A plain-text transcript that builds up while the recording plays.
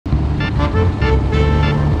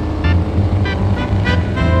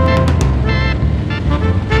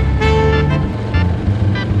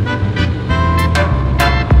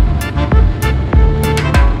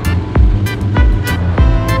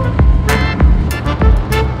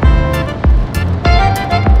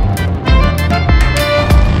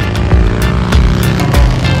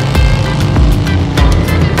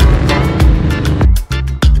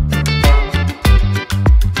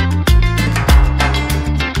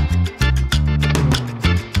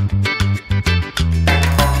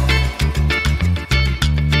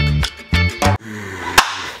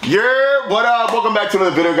back to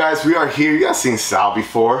another video, guys. We are here. You guys seen Sal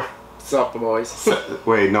before? What's up, boys?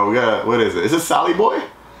 Wait, no, we got, what is it? Is it Sally Boy?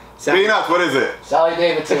 Peanuts, what is it? Sally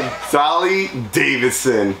Davidson. Sally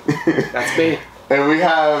Davidson. That's me. And we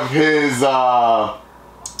have his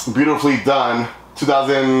beautifully done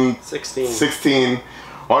 2016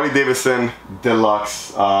 Harley-Davidson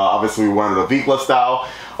Deluxe. Obviously, we wanted a Vicla style.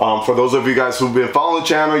 For those of you guys who've been following the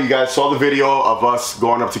channel, you guys saw the video of us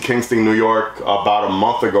going up to Kingston, New York about a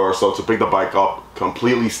month ago or so to pick the bike up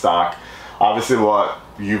completely stock. Obviously, what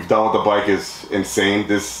you've done with the bike is insane.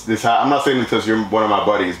 I'm not saying this because you're one of my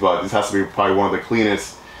buddies, but this has to be probably one of the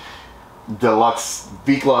cleanest deluxe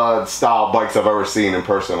Vicla style bikes I've ever seen in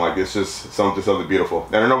person. Like, it's just something beautiful.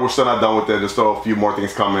 And I know we're still not done with it. There's still a few more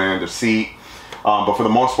things coming in. The seat. But for the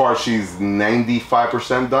most part, she's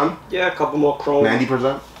 95% done. Yeah, a couple more chrome.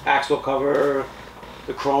 90%? Axle cover,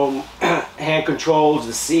 the chrome, hand controls,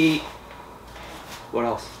 the seat. What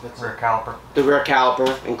else? The rear caliper. The rear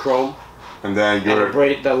caliper in chrome. And then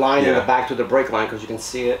the line in the back to the brake line, because you can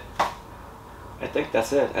see it. I think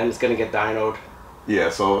that's it. And it's going to get dynoed. Yeah,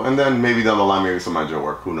 so, and then maybe down the line, maybe some engine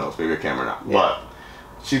work. Who knows? Maybe a camera now. Yeah. But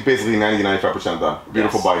she's basically 90-95% done.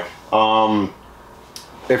 Beautiful bike.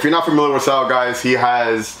 If you're not familiar with Sal, guys, he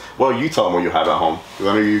has, well, you tell him what you have at home. Because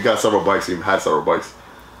I know you've got several bikes, you've had several bikes.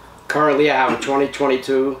 Currently, I have a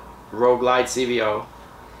 2022 Road Glide CVO.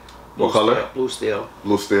 What color? Blue steel.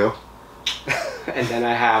 Blue steel. And then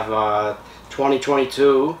I have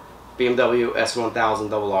 2022 BMW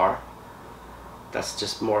S1000RR. That's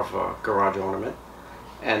just more of a garage ornament.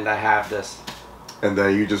 And I have this. And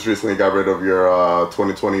then you just recently got rid of your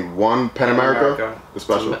 2021 Pan America, the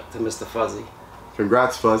special? To Mr. Fuzzy.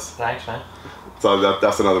 Congrats, Fuzz. Thanks, man. So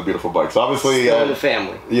that's another beautiful bike. So obviously, still in the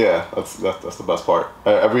family. Yeah, that's the best part.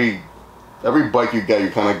 Every bike you get, you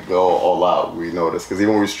kind of go all out. We noticed, because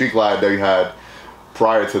even with Street Glide that you had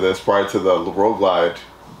prior to the Road Glide,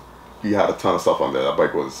 you had a ton of stuff on there. That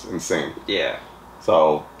bike was insane. Yeah.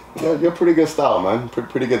 So yeah, you're pretty good style, man.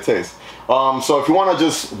 Pretty good taste. So if you want to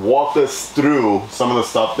just walk us through some of the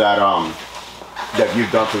stuff that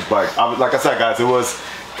you've done to this bike, like I said, guys, it was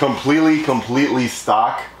completely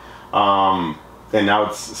stock, and now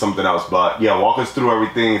it's something else. But yeah, walk us through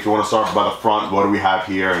everything. If you want to start by the front, what do we have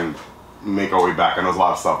here, and make our way back. I know there's a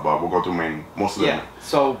lot of stuff, but we'll go through most of them. Yeah,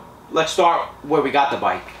 so let's start where we got the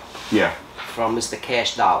bike. Yeah. From Mr.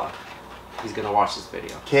 Cash Dollar. He's gonna watch this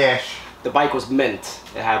video. Cash. The bike was mint.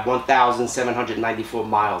 It had 1,794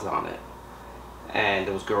 miles on it, and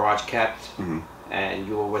it was garage kept. Mm-hmm. And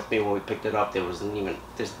you were with me when we picked it up. There wasn't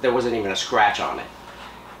even a scratch on it.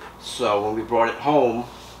 So when we brought it home,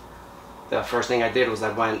 the first thing I did was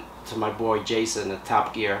I went to my boy Jason at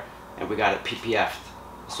Top Gear, and we got it PPF'd.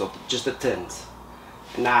 So just the tins.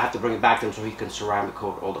 And now I have to bring it back to him so he can ceramic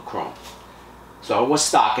coat all the chrome. So it was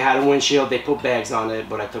stock. It had a windshield. They put bags on it,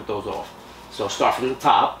 but I took those off. So start from the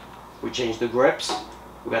top. We changed the grips.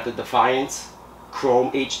 We got the Defiance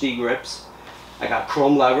chrome HD grips. I got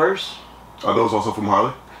chrome levers. Are those also from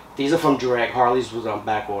Harley? These are from Drag. Harley's was on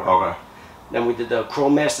back order. Okay. Then we did the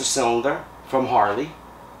Chrome Master Cylinder from Harley.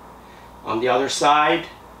 On the other side,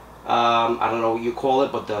 I don't know what you call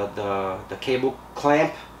it, but the cable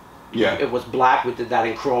clamp. Yeah. It was black. We did that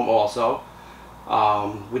in chrome also.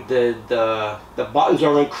 We did the buttons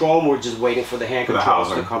are in chrome. We're just waiting for the hand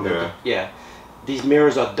controls to come in. Yeah. These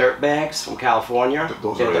mirrors are dirt bags from California.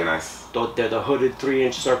 Those are really nice. They're the hooded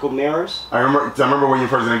 3-inch circle mirrors. I remember when you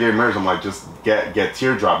first gonna get mirrors, I'm like, just get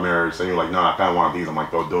teardrop mirrors, and you're like, no, I kind of want these. I'm like,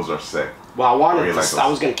 those are sick. Well, I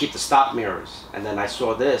was gonna keep the stock mirrors, and then I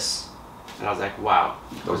saw this, and I was like, wow,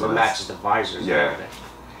 those matches the visors. Yeah. And everything.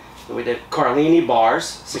 So we did Carlini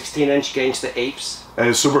bars, 16-inch gauge to apes. And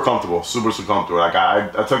it's super comfortable, super comfortable. Like I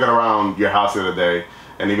took it around your house the other day,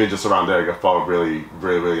 and even just around there, it felt really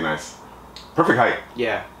nice. Perfect height.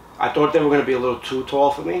 Yeah. I thought they were going to be a little too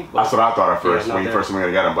tall for me. That's what I thought at first, when you first were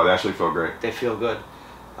going to get them, but they actually feel great. They feel good.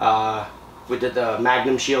 We did the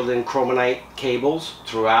Magnum shielding chromonite cables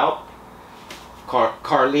throughout.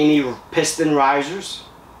 Carlini piston risers,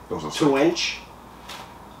 those are 2-inch.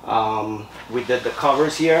 We did the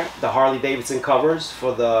covers here, the Harley-Davidson covers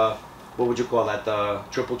for the, what would you call that, the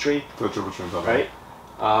triple tree? The triple tree, right?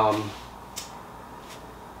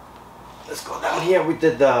 Let's go down here. We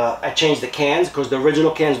did I changed the cans because the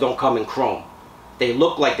original cans don't come in chrome. They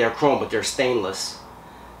look like they're chrome, but they're stainless.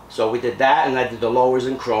 So we did that, and I did the lowers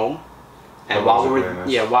in chrome. And while we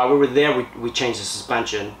were there, we changed the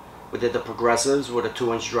suspension. We did the progressives with a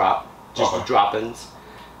 2-inch drop, just the drop-ins.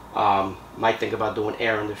 Might think about doing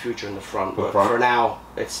air in the future in the front, but for now,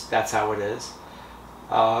 that's how it is.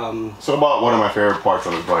 So about one of my favorite parts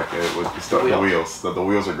on this bike, the wheels. The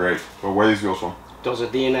wheels are great. Where are these wheels from? Those are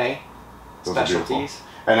DNA. Those are beautiful. Specialties.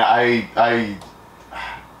 And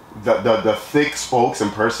the thick spokes in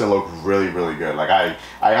person look really, really good. Like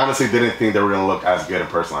I honestly didn't think they were gonna look as good in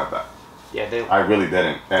person like that. Yeah, I really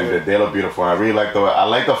didn't, and they look beautiful. And I really like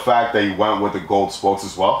the fact that you went with the gold spokes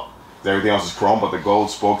as well. Everything else is chrome, but the gold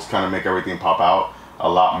spokes kind of make everything pop out a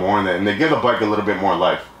lot more, and they give the bike a little bit more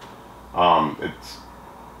life. It's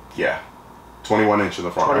 21 inch in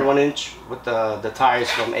the front. 21 right? inch with the tires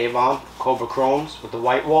from Avon, Cobra Chromes with the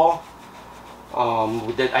white wall.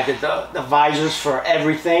 I did the visors for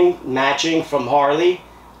everything matching from Harley.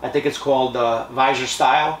 I think it's called visor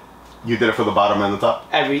style. You did it for the bottom and the top.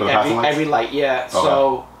 Every light, yeah. Okay.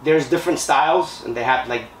 So there's different styles, and they have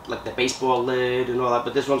like the baseball lid and all that.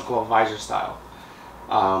 But this one's called visor style.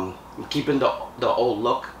 I'm keeping the old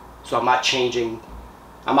look, so I'm not changing.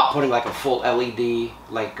 I'm not putting like a full LED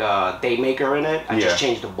like Daymaker in it. I just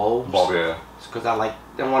changed the bulbs. Bulb, yeah. Because I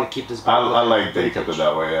want to keep this. I like that you kept it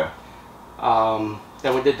that way, yeah.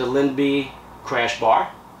 Then we did the Lindby crash bar.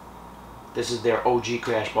 This is their OG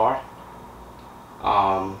crash bar.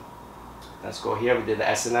 Let's go here. We did the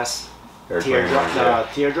SNS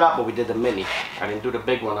teardrop, but we did the mini. I didn't do the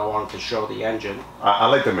big one. I wanted to show the engine. I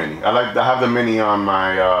like the mini. I have the mini on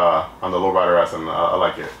my on the lowrider S, and I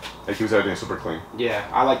like it. It keeps everything super clean. Yeah,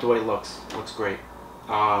 I like the way it looks. It looks great.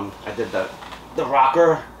 I did the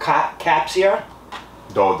rocker caps here.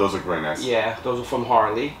 Those are very nice. Yeah, those are from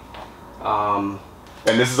Harley. And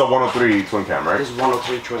this is a 103 twin cam, right? This is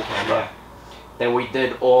 103 twin cam. Yeah. Then we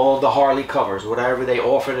did all the Harley covers, whatever they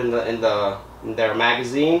offered in their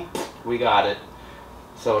magazine, we got it.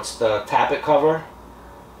 So it's the Tappet cover,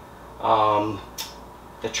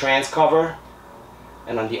 the trans cover,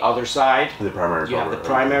 and on the other side the primary you cover, have the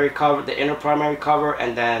primary cover, the inner primary cover,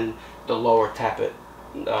 and then the lower Tappet,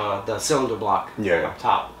 the cylinder block up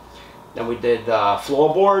top. Then we did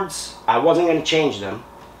floorboards. I wasn't going to change them,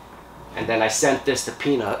 and then I sent this to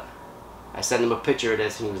Peanut. I sent him a picture of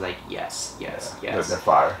this, and he was like, yes. They're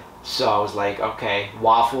fire. So I was like, okay,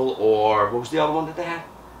 waffle, or what was the other one that they had?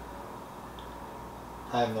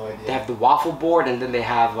 I have no idea. They have the waffle board, and then they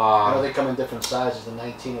have... I know they come in different sizes, the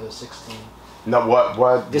 19 or the 16. No,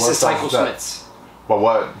 what? This is Cycle Smiths. But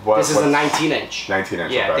what? This is a 19 inch. 19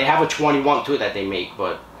 inch. Yeah, okay. they have a 21 too that they make,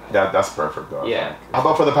 but... That's perfect though. Yeah. How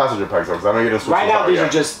about for the passenger pegs though? Because I know you're just right now these are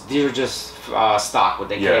just stock what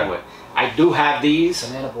they came with. I do have these.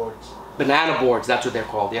 Banana boards. Banana boards, that's what they're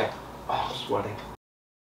called, yeah. Oh, sweating.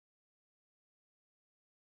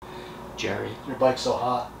 Jerry. Your bike's so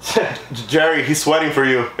hot. Jerry, he's sweating for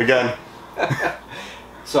you again.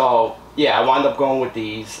 So, yeah, I wound up going with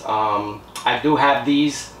these. I do have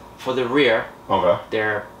these for the rear. Okay.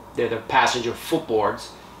 They're the passenger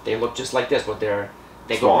footboards. They look just like this, but they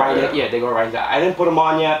Small, go right in. Yeah, they go right in. I didn't put them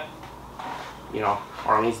on yet. You know,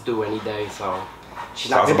 Arlene's due any day, so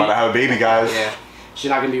she's not gonna about to have a baby, guys. Yeah. She's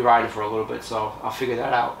not gonna be riding for a little bit, so I'll figure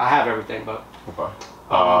that out. I have everything, but okay.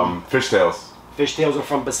 Fishtails. Fishtails are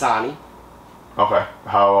from Bassani. Okay.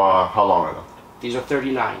 How long are they? These are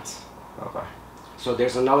 39s. Okay. So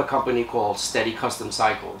there's another company called Steady Custom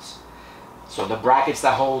Cycles. So the brackets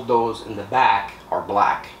that hold those in the back are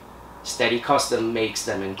black. Steady Custom makes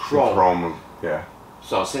them in chrome. Chrome, yeah.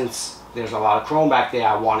 So since there's a lot of chrome back there,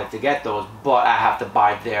 I wanted to get those, but I have to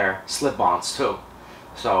buy their slip-ons too.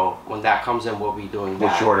 So when that comes in, we'll be doing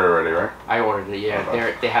that. Which you ordered already, right? I ordered it, yeah.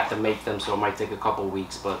 Okay. They have to make them, so it might take a couple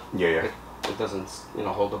weeks, but it doesn't,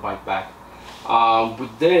 hold the bike back. We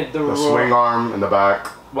did the swing arm in the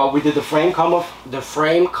back. Well, we did the frame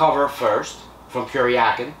cover first from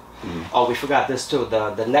Kuryakyn. Oh, we forgot this too.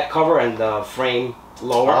 The neck cover and the frame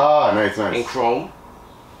lower. Ah, nice. In chrome.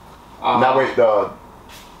 Now wait,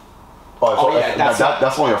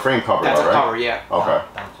 that's only a frame cover, that's though, a right? cover, yeah. Okay.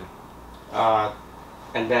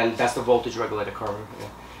 And then that's the voltage regulator cover. Yeah.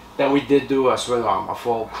 Then we did do a swing arm, a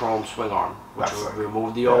full chrome swing arm, which we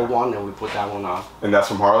removed the old one and we put that one on. And that's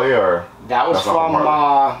from Harley, or? That was from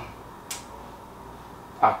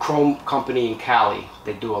a chrome company in Cali.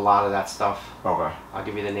 They do a lot of that stuff. Okay. I'll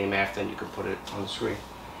give you the name after, and you can put it on the screen.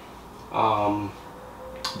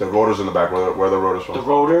 The rotors in the back. Where are the rotors from? The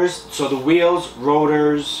rotors. So the wheels,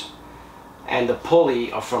 rotors, and the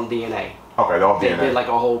pulley are from DNA. Okay, they're all DNA. They did like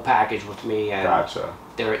a whole package with me, and gotcha.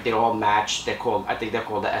 They're all matched. I think they're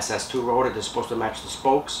called the SS2 rotor. They're supposed to match the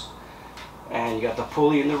spokes. And you got the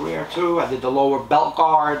pulley in the rear too. I did the lower belt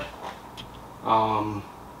guard.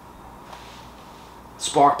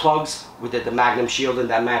 Spark plugs. We did the Magnum shielding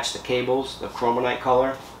that matched the cables, the chromonite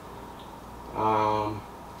color.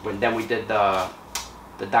 Then we did the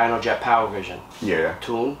Dyna Jet Power Vision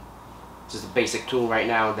tune. This is the basic tune right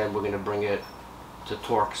now, and then we're gonna bring it to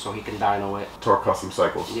Torque so he can dyno it. Torque Custom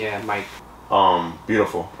Cycles. Yeah, Mike.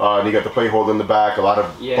 Beautiful. And you got the plate holder in the back, a lot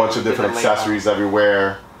of bunch of different accessories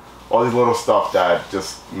everywhere. All these little stuff that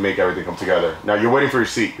just make everything come together. Now you're waiting for your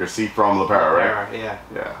seat from LePera, right? Yeah.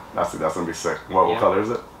 Yeah, that's gonna be sick. What color is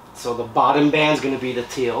it? So the bottom band's gonna be the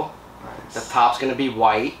teal. Nice. The top's gonna be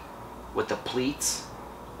white with the pleats,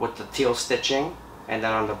 with the teal stitching, and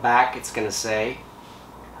then on the back it's gonna say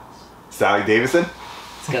Harley Davidson.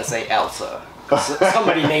 It's gonna say Elsa.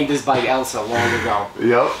 Somebody named this bike Elsa long ago.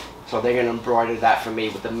 Yep. So they're gonna embroider that for me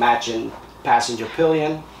with the matching passenger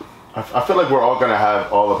pillion. I feel like we're all gonna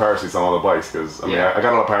have all the LePera seats on all the bikes because I mean I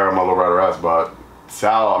got a LePera on my lowrider S, but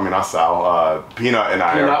Peanut and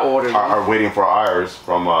I are waiting for ours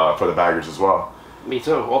for the baggage as well. Me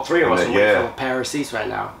too. All three of us are waiting for LePera seats right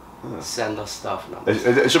now. Send us stuff. No.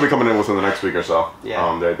 It should be coming in within the next week or so.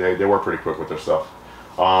 Yeah. They work pretty quick with their stuff.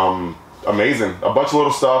 Amazing. A bunch of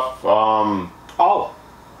little stuff. Oh,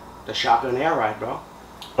 the shotgun air ride, bro.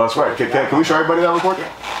 Oh, that's right. Can we show everybody that real quick?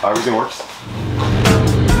 Yeah. Everything works.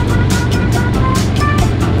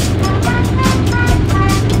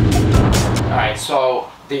 Alright, so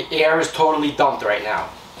the air is totally dumped right now.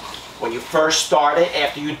 When you first start it,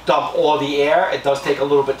 after you dump all the air, it does take a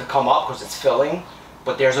little bit to come up because it's filling.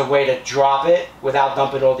 But there's a way to drop it without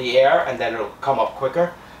dumping all the air, and then it'll come up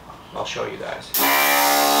quicker. I'll show you guys.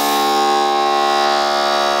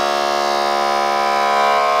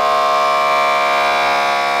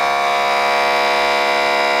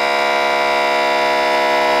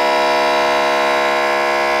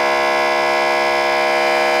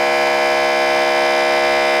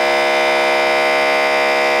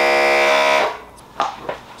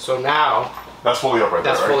 So now, that's fully up right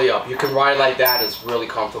there, that's fully up. You can ride like that, it's really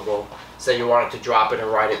comfortable. Say you wanted to drop it and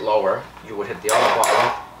ride it lower, you would hit the other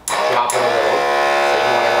button, drop it a little. Say you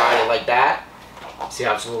want to ride it like that, see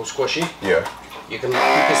how it's a little squishy? Yeah. You can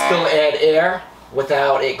still add air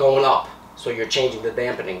without it going up. So you're changing the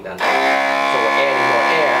dampening then. So we're adding more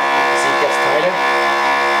air. See it gets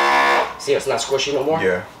tighter? See it's not squishy no more?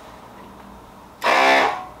 Yeah.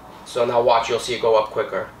 So now watch, you'll see it go up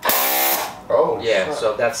quicker. Oh. Yeah, shit.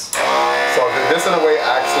 so that's... So this in a way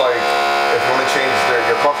acts like if you want to change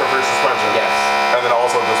your comfort for your suspension. Yes. And then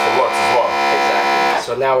also just the looks as well. Exactly.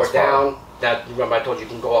 So now we're down. That, remember I told you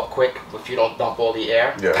can go up quick if you don't dump all the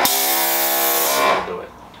air. Yeah. You can do it.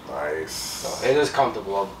 Nice. So it is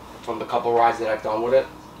comfortable. From the couple rides that I've done with it,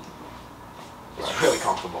 it's really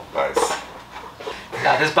comfortable. Nice.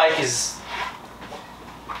 Now this bike is...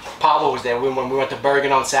 Pablo was there when we went to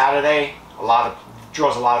Bergen on Saturday.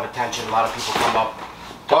 Draws a lot of attention. A lot of people come up.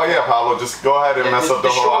 Oh yeah, Pablo, just go ahead and mess up the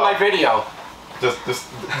whole... Destroy my video. Just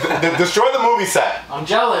destroy the movie set. I'm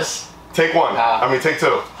jealous. Take one. I mean, take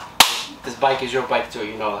two. This bike is your bike too.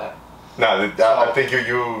 You know that. No, I think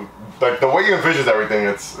you like the way you envision everything.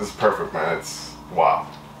 It's perfect, man. It's wow.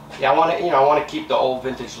 Yeah, I want to keep the old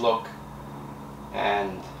vintage look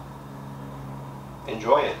and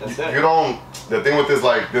enjoy it. That's it. You don't. The thing with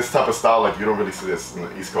this type of style, like you don't really see this in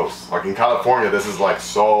the East Coast. Like in California, this is like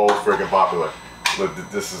so freaking popular.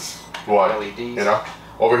 This is what LEDs. You know.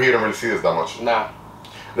 Over here, you don't really see this that much. Nah.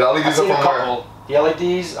 The LEDs I've seen are a from couple. The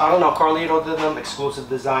LEDs, I don't know. Carlito did them. Exclusive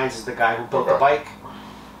Designs is the guy who built the bike.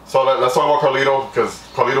 So let's talk about Carlito, because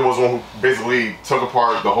Carlito was the one who basically took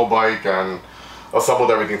apart the whole bike and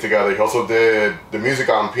assembled everything together. He also did the music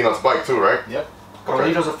on Peanut's bike too, right? Yep.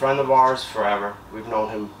 Carlito's a friend of ours forever. We've known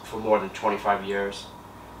him for more than 25 years.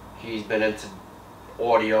 He's been into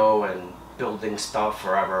audio and building stuff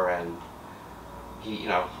forever, and he,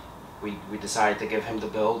 we decided to give him the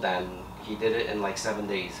build, and he did it in like 7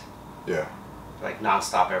 days. Yeah. Like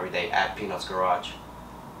non-stop every day at Peanut's garage.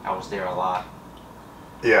 I was there a lot.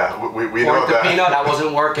 Yeah, we know that. Peanut, I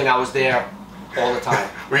wasn't working. I was there all the time.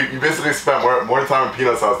 You basically spent more time in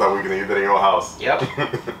Peanut's house that weekend than you did in your house. Yep.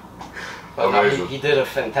 But no, he did a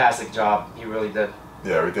fantastic job. He really did.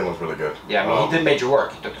 Yeah, everything was really good. Yeah, I mean, he did major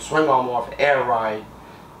work. He took the swing arm off, air ride,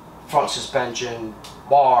 front suspension,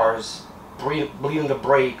 bars, bleeding the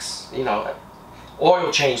brakes,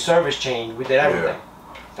 oil change, service change. We did everything.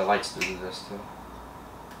 Yeah. The lights do this too.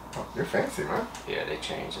 Oh, you're fancy, man. Yeah, they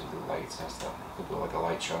change and do lights and stuff. They do like a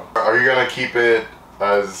light show. Are you gonna keep it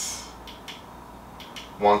as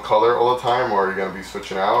one color all the time, or are you gonna be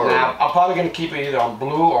switching out? Nah, I'm probably gonna keep it either on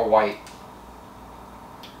blue or white.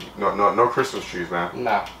 No Christmas trees, man.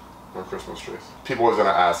 No. No Christmas trees. People always gonna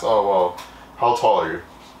ask, oh well, how tall are you?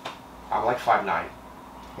 I'm like 5'9".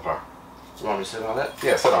 Okay. You want me to sit on it?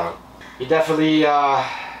 Yeah, sit on it. You definitely.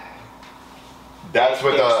 That's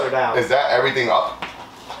with the. Is that everything up?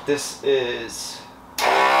 This is.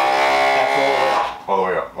 That's all the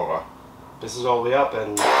way up. All the way up. Okay. This is all the way up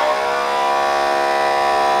and.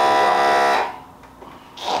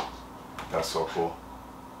 That's That's so cool.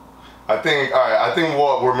 I think, all right, I think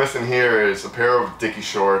what we're missing here is a pair of Dickie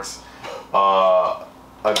shorts, a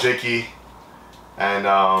Dickie, and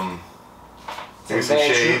maybe some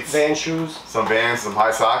shades, Van shoes, some Vans, some high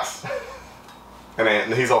socks, and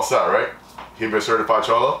then he's all set, right? He been certified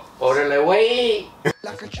cholo. Orderly way.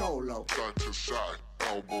 Like a cholo. Side to side,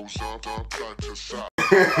 elbows up, side to side.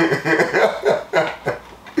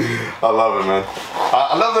 I love it, man.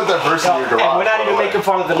 I love the diversity in your garage. And we're not even making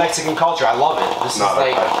fun of the Mexican culture. I love it. This is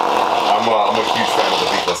like... I'm a huge fan of the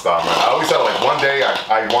Vicla style, man. I always said, like, one day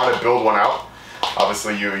I want to build one out.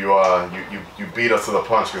 Obviously, you beat us to the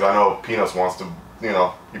punch because I know Peanuts wants to, you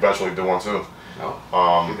know, eventually do one too. No.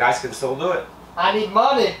 You guys can still do it. I need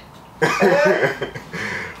money.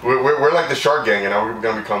 we're like the Shark Gang, you know. We're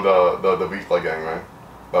gonna become the Vicla gang, man.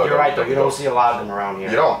 You're right, though. You don't see a lot of them around here.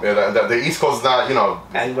 You don't. Yeah, the East Coast is not, you know.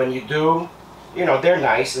 And when you do, you know, they're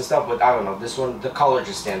nice and stuff, but I don't know. This one, the color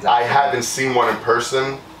just stands out. I haven't seen one in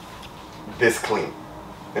person this clean.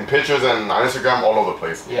 In pictures and on Instagram, all over the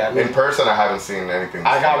place. Yeah, I mean, in person, I haven't seen anything.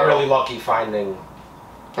 I got really lucky finding.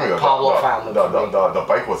 Pablo found them. The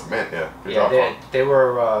bike was mint, yeah. Good job, they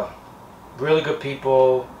were really good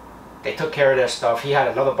people. They took care of their stuff. He had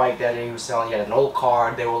another bike that he was selling. He had an old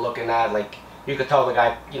car they were looking at. Like, you could tell the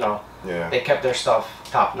guy, you know, they kept their stuff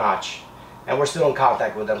top notch. And we're still in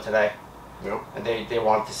contact with them today. Yep. And they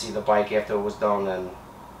wanted to see the bike after it was done, and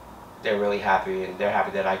they're really happy, and they're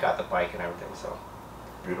happy that I got the bike and everything. So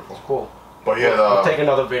beautiful. It's cool. But yeah, we'll take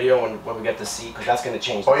another video when we get to see, because that's going to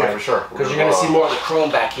change the bike. Yeah, for sure. Because you're going to see more of the chrome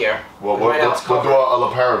back here. Well, we'll do a La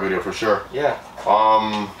Para video for sure. Yeah.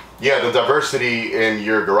 Yeah, the diversity in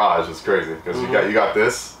your garage is crazy, because you got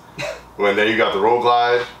this, and then you got the Road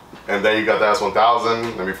Glide, and then you got the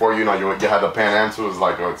S1000, and before you know, you had the Pan Am too. It's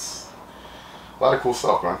like, it's a lot of cool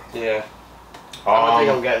stuff, man. Yeah. I don't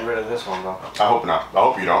think I'm getting rid of this one though. I hope not. I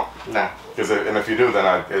hope you don't. Nah. And if you do,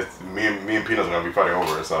 then me and Peanuts are gonna be fighting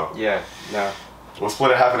over it. So yeah, no. We'll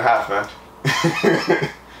split it half and half, man.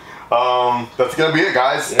 That's gonna be it,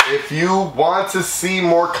 guys. Yeah. If you want to see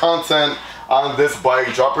more content on this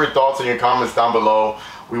bike, drop your thoughts in your comments down below.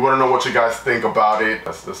 We want to know what you guys think about it.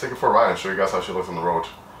 Let's take it for a ride and show you guys how she looks on the road.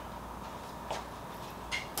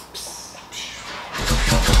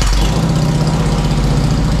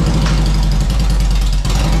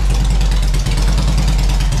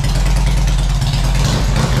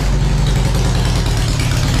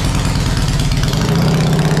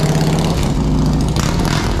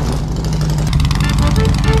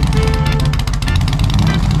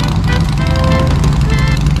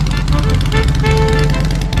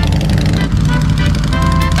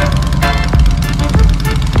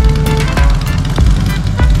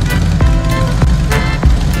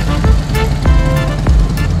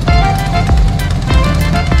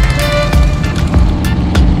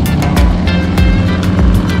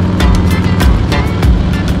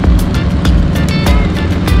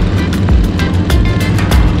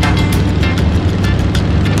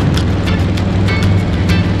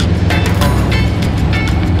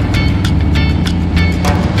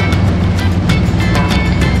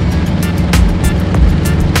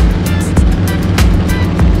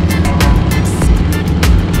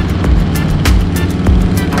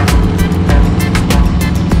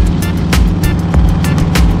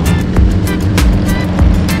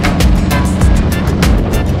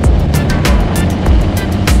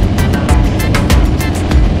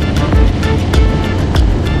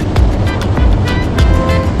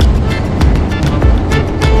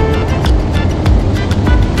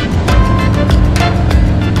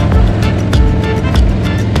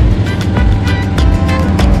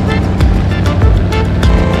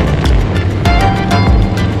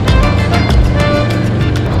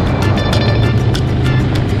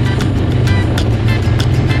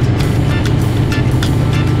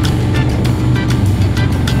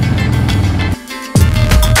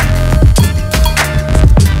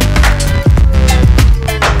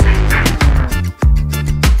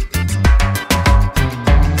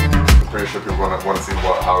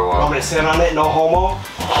 Sit on it, no homo.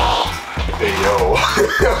 Hey yo.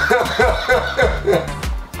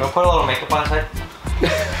 Gonna put a little makeup on his head.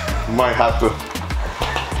 Might have to.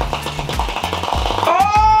 Oh!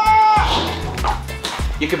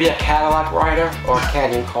 You could be a Cadillac rider or a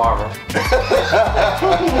canyon carver.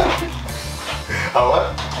 A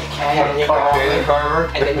what? A canyon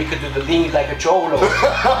carver. And then you could do the lean like a cholo.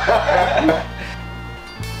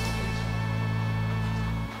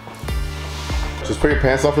 Just put your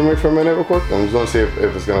pants off for me for a minute real quick. I'm just gonna see if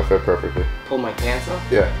it's gonna fit perfectly. Pull my pants up?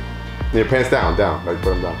 Yeah. Your pants down, like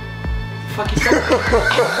put them down. Fuck you talking?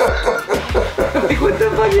 Like what the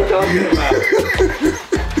fuck are you talking about?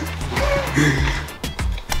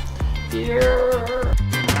 Yeah.